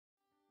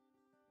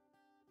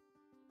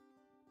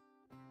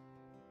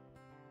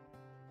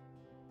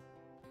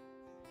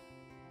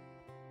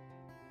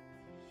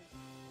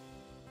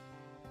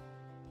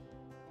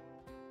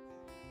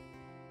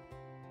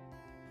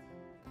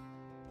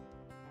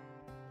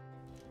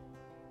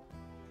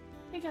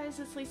Hey guys,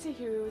 it's Lisa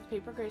here with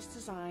papergrace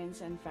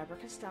Designs and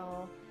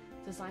Faber-Castell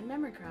Design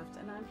Memory Craft,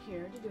 and I'm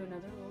here to do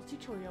another little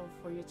tutorial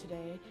for you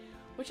today,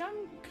 which I'm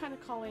kind of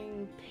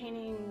calling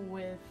painting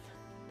with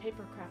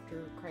paper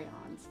crafter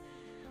crayons.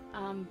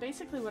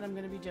 Basically what I'm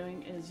going to be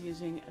doing is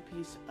using a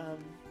piece of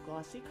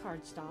glossy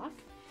cardstock,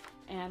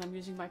 and I'm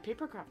using my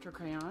paper crafter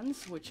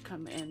crayons, which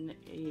come in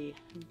a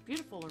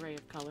beautiful array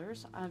of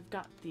colors. I've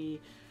got the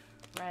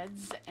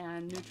reds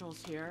and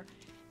neutrals here,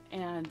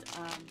 and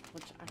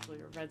which actually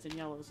are reds and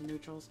yellows and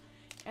neutrals,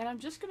 and I'm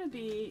just going to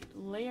be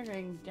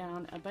layering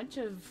down a bunch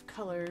of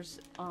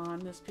colors on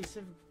this piece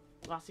of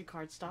glossy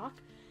cardstock,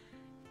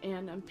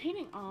 and I'm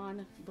painting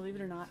on, believe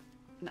it or not,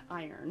 an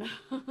iron.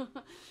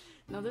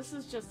 Now this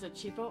is just a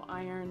cheapo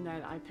iron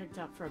that I picked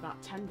up for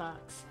about 10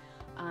 bucks.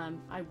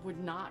 I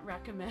would not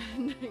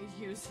recommend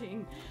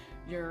using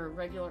your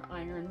regular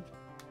iron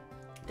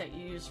that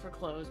you use for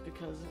clothes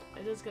because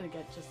it is going to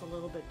get just a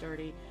little bit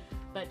dirty,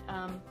 but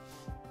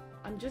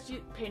I'm just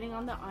painting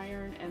on the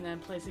iron and then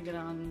placing it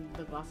on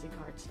the glossy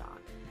cardstock.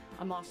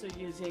 I'm also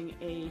using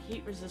a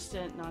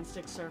heat-resistant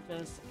non-stick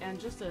surface and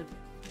just a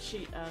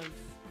sheet of,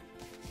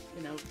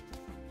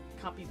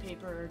 copy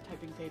paper,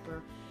 typing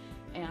paper.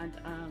 And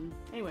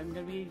anyway, I'm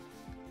going to be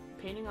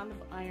painting on the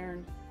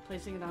iron,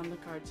 placing it on the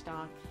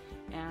cardstock,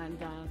 and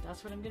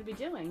that's what I'm going to be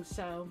doing.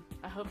 So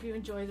I hope you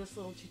enjoy this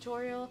little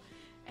tutorial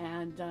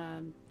and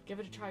give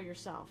it a try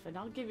yourself. And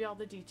I'll give you all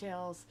the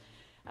details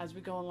as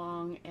we go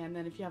along, and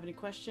then if you have any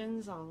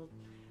questions, I'll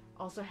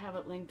also have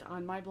it linked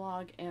on my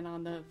blog and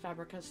on the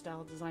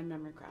Faber-Castell Design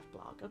Memory Craft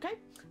blog. Okay,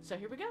 so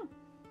here we go.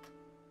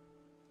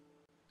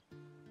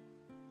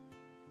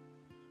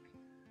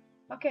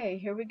 Okay,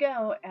 here we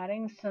go,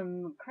 adding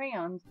some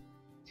crayons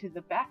to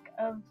the back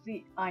of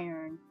the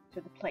iron,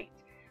 to the plate.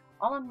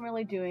 All I'm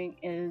really doing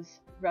is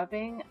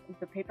rubbing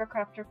the paper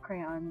crafter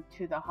crayon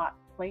to the hot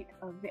plate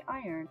of the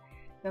iron.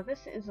 Now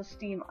this is a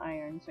steam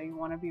iron, so you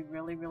want to be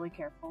really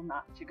careful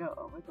not to go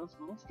over those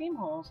little steam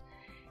holes.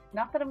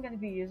 Not that I'm going to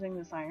be using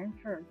this iron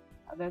for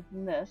other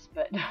than this,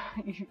 but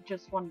you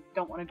just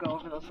don't want to go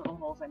over those little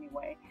holes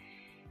anyway.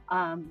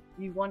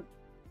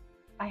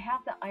 I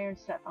have the iron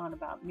set on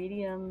about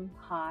medium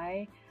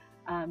high.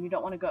 You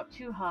don't want to go up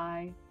too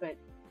high, but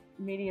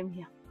medium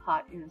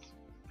hot is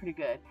pretty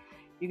good.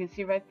 You can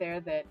see right there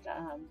that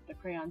the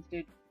crayons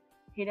did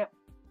heat up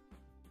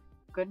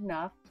good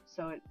enough,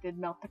 so it did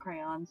melt the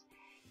crayons.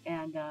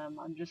 And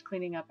I'm just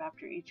cleaning up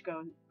after each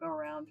go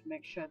around to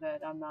make sure that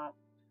I'm not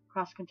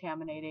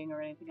cross-contaminating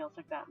or anything else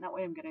like that. And that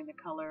way I'm getting the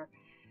color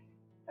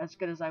as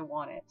good as I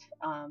want it.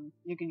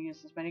 You can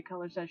use as many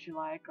colors as you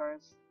like or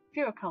as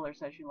fewer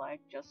colors as you like.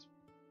 Just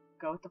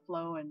go with the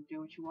flow and do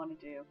what you want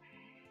to do.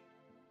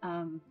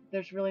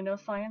 There's really no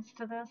science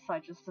to this. I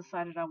just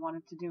decided I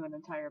wanted to do an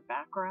entire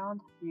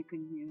background. You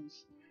can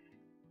use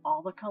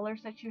all the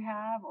colors that you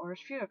have or as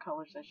fewer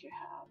colors as you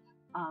have.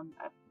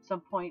 At some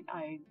point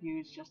I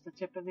used just the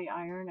tip of the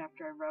iron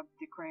after I rubbed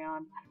the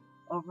crayon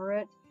over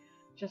it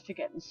just to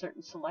get in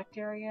certain select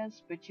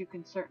areas, but you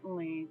can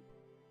certainly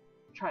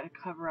try to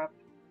cover up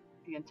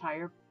the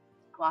entire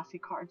glossy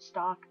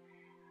cardstock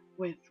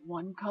with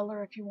one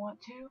color if you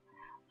want to.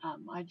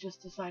 I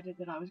just decided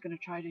that I was going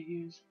to try to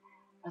use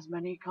as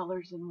many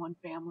colors in one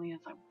family as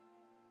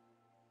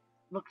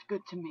looked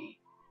good to me.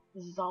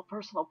 This is all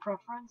personal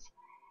preference,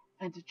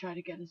 and to try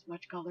to get as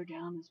much color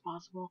down as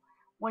possible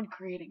when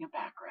creating a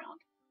background.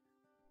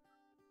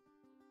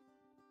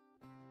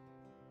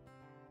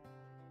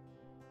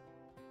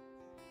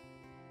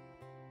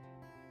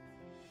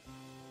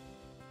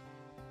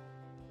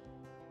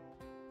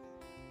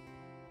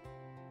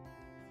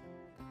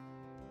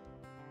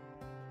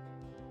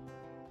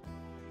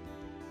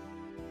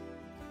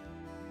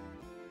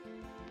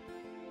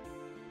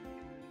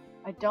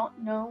 I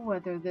don't know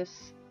whether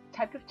this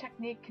type of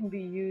technique can be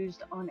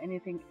used on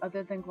anything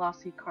other than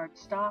glossy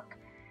cardstock.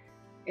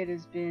 It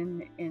has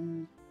been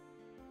in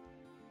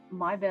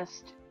my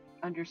best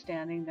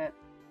understanding that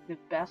the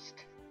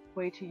best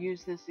way to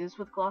use this is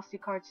with glossy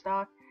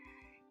cardstock.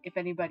 If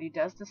anybody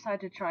does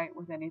decide to try it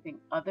with anything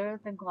other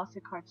than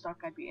glossy cardstock,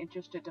 I'd be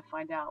interested to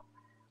find out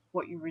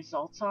what your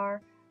results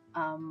are.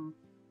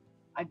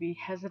 I'd be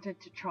hesitant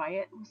to try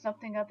it with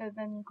something other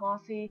than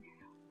glossy,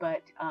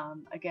 but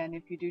again,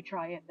 if you do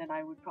try it, then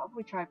I would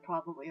probably try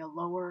a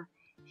lower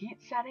heat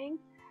setting.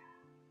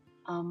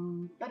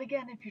 But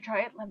again, if you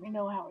try it, let me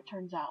know how it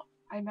turns out.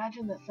 I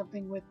imagine that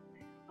something with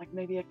like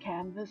maybe a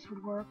canvas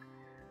would work.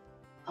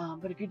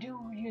 But if you do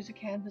use a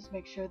canvas,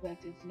 make sure that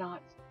it's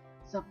not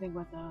something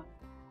with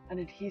an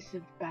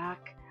adhesive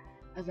back,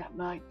 as that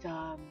might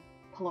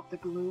pull up the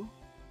glue.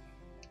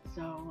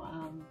 So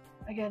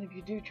again, if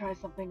you do try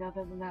something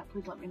other than that,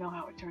 please let me know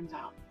how it turns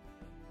out.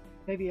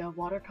 Maybe a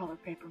watercolor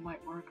paper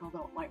might work,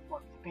 although it might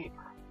warp the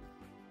paper.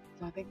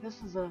 So I think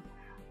this is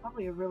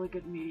probably a really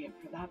good medium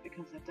for that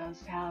because it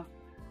does have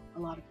a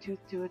lot of tooth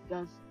to it. It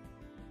does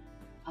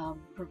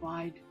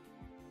provide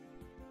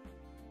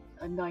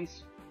a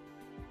nice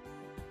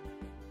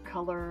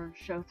color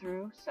show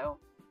through. So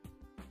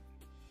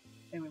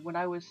anyway, when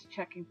I was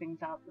checking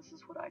things out, this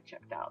is what I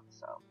checked out.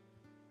 So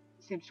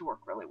it seems to work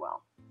really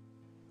well.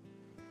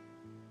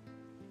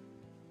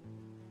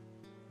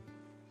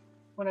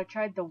 when I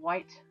tried the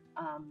white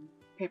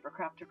paper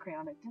crafter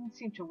crayon, it didn't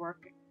seem to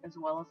work as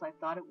well as I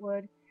thought it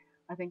would.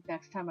 I think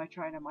next time I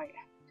try it, I might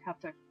have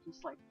to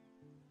just like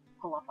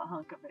pull off a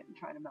hunk of it and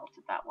try to melt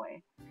it that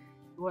way.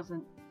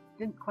 It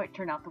didn't quite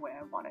turn out the way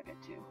I wanted it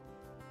to.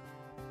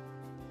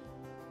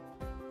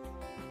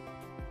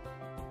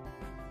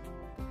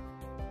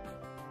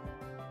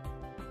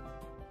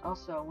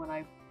 Also, when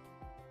I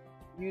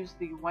use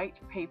the white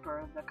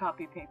paper, the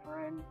copy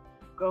paper, and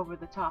go over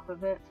the top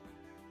of it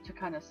to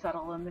kind of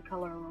settle in the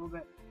color a little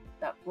bit,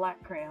 that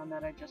black crayon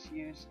that I just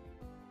used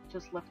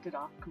just lifted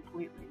off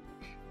completely.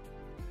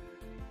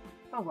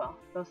 Oh well,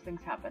 those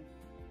things happen.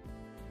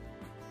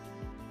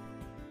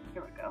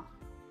 Here we go.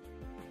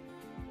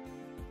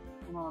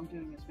 And all I'm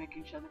doing is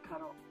making sure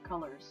the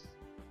colors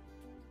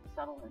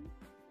settle in.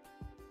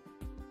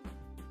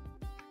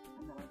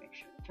 And then I make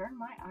sure to turn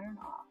my iron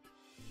off.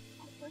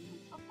 I'm burning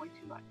myself way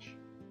too much.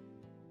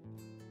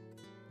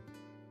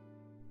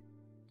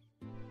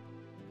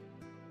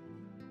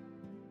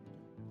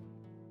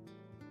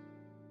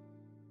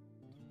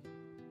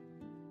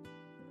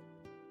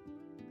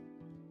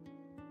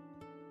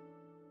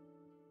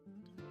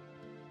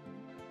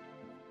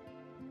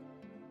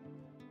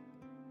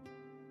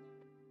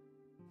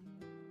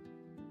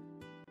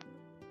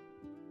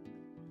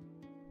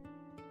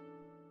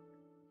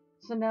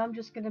 So now I'm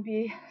just going to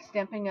be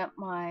stamping up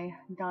my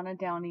Donna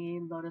Downey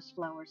Lotus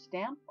Flower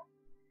stamp.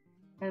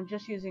 And I'm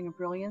just using a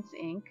Brilliance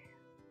ink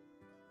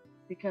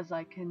because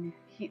I can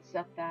heat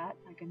set that.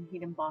 I can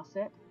heat emboss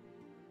it.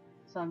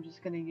 So I'm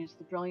just going to use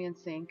the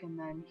Brilliance ink and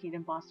then heat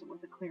emboss it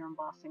with a clear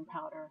embossing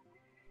powder.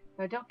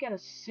 Now I don't get a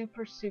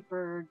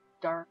super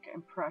dark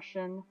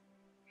impression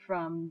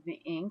from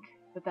the ink,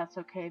 but that's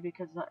okay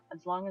because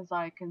as long as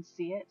I can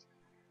see it,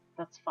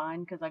 that's fine,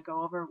 because I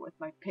go over it with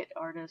my Pit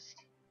Artist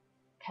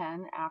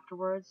pen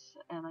afterwards,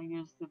 and I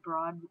use the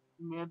broad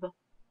nib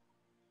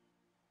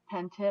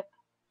pen tip.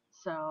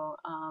 So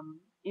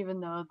even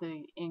though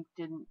the ink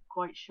didn't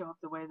quite show up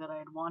the way that I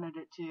had wanted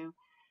it to,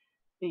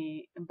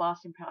 the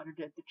embossing powder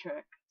did the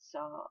trick,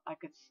 so I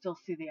could still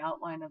see the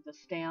outline of the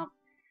stamp,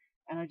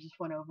 and I just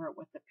went over it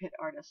with the Pit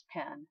Artist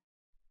pen,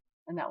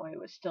 and that way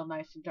it was still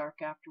nice and dark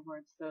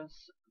afterwards.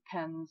 Those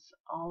pens,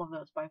 all of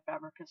those by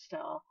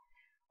Faber-Castell,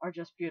 are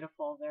just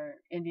beautiful. They're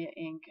India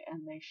ink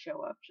and they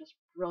show up just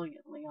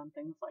brilliantly on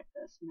things like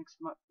this. Mixed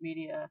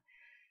media,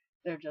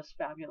 they're just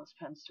fabulous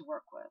pens to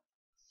work with.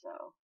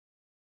 So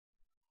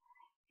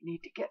you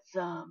need to get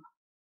some.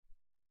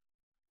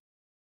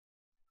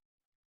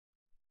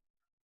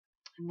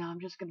 And now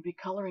I'm just going to be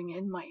coloring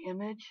in my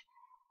image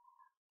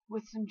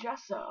with some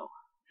gesso,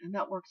 and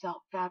that works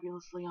out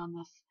fabulously on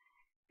this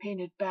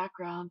painted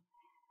background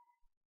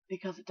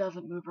because it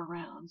doesn't move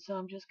around. So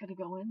I'm just going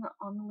to go in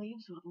on the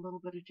leaves with a little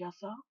bit of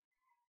gesso,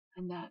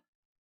 and that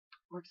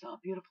works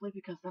out beautifully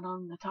because then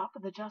on the top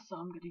of the gesso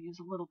I'm going to use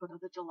a little bit of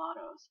the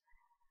gelatos,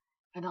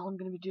 and all I'm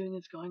going to be doing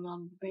is going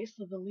on the base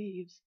of the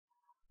leaves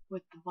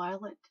with the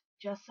violet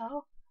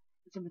gesso.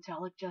 It's a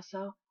metallic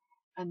gesso,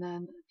 and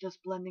then just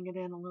blending it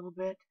in a little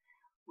bit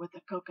with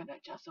the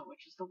coconut gesso,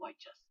 which is the white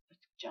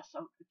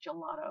gesso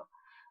gelato.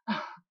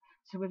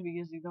 So I'm going to be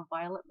using the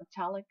violet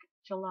metallic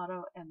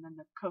gelato and then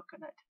the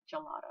coconut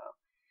gelato,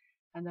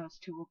 and those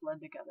two will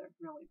blend together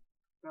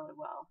really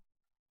well.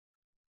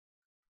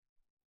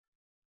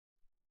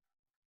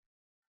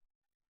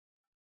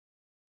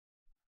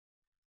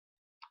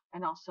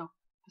 And also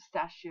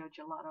pistachio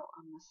gelato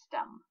on the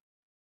stem.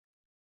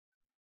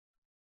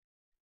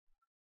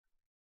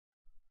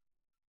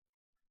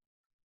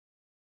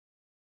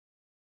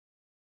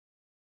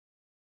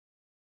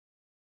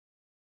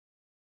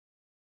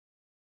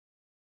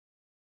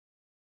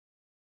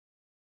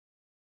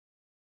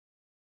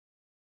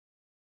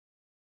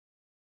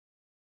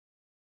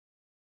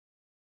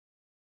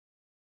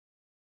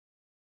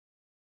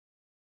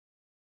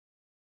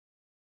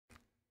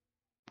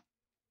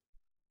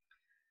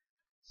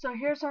 So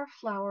here's our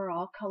flower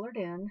all colored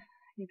in.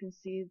 You can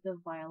see the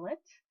violet,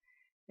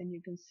 and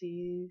you can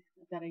see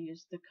that I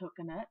used the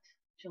coconut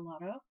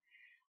gelato.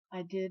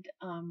 I did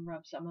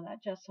rub some of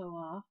that gesso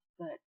off,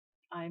 but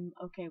I'm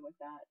okay with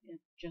that. It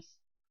just,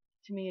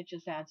 to me, it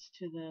just adds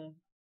to the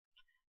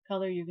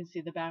color. You can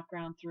see the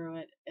background through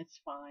it.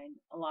 It's fine.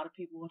 A lot of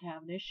people would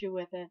have an issue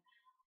with it.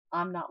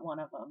 I'm not one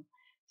of them.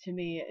 To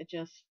me, it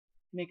just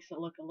makes it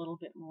look a little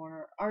bit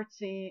more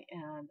artsy,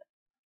 and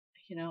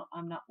you know,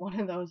 I'm not one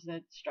of those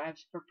that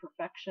strives for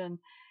perfection.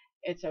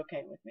 It's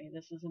okay with me.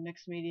 This is a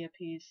mixed media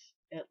piece.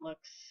 It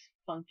looks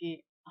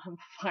funky. I'm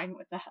fine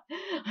with that.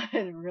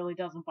 It really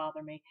doesn't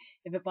bother me.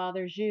 If it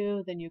bothers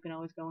you, then you can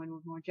always go in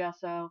with more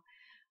gesso,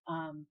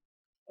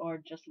 or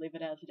just leave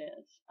it as it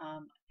is.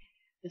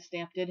 The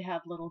stamp did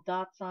have little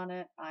dots on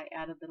it. I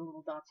added the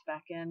little dots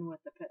back in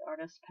with the Pit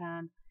Artist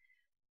pen.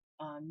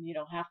 You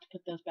don't have to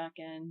put those back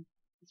in.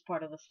 It's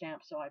part of the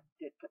stamp, so I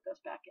did put those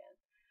back in.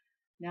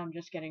 Now I'm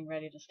just getting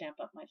ready to stamp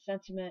up my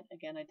sentiment.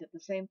 Again, I did the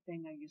same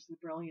thing. I used the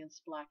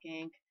Brilliance black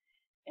ink,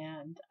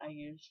 and I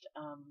used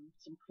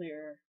some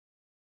clear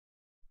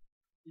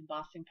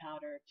embossing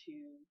powder to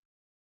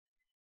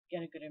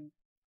get a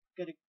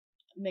good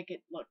make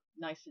it look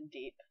nice and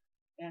deep.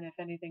 And if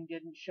anything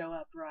didn't show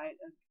up right,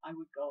 I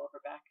would go over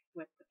back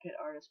with the Kit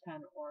Artist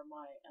pen or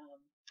my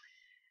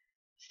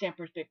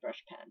Stamper's Big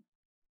Brush pen.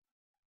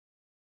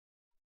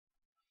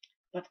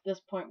 But at this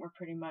point, we're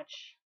pretty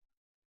much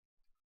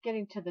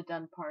getting to the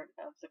done part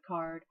of the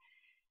card.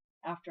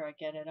 After I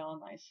get it all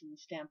nice and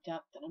stamped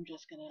up, then I'm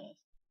just going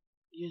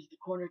to use the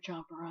corner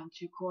chomper on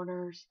 2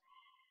 corners,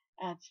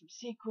 add some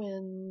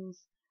sequins,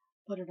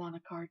 put it on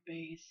a card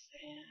base,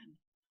 and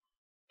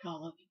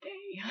call it a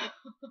day.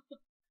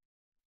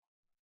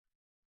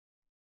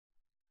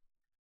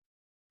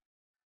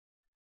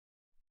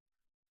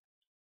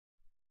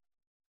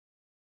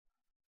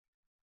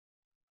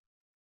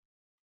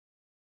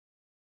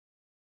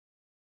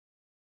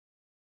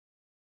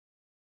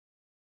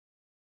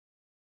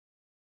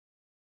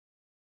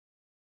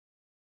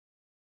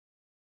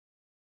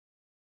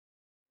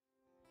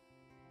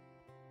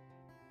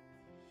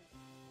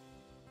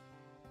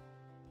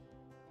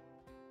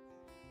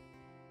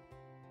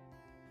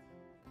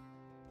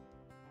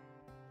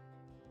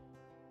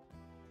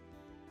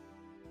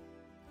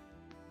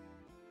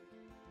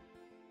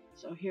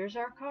 So here's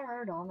our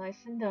card, all nice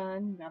and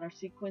done. Got our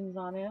sequins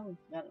on it. We've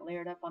got it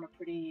layered up on a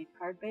pretty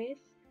card base.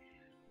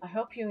 I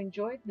hope you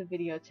enjoyed the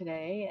video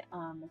today.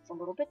 It's a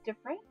little bit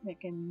different,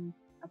 making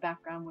a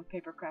background with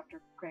paper crafter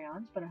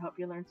crayons, but I hope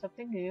you learned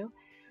something new.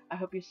 I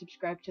hope you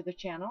subscribe to the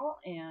channel,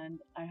 and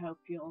I hope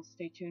you'll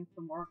stay tuned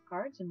for more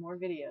cards and more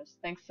videos.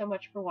 Thanks so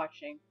much for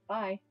watching.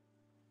 Bye!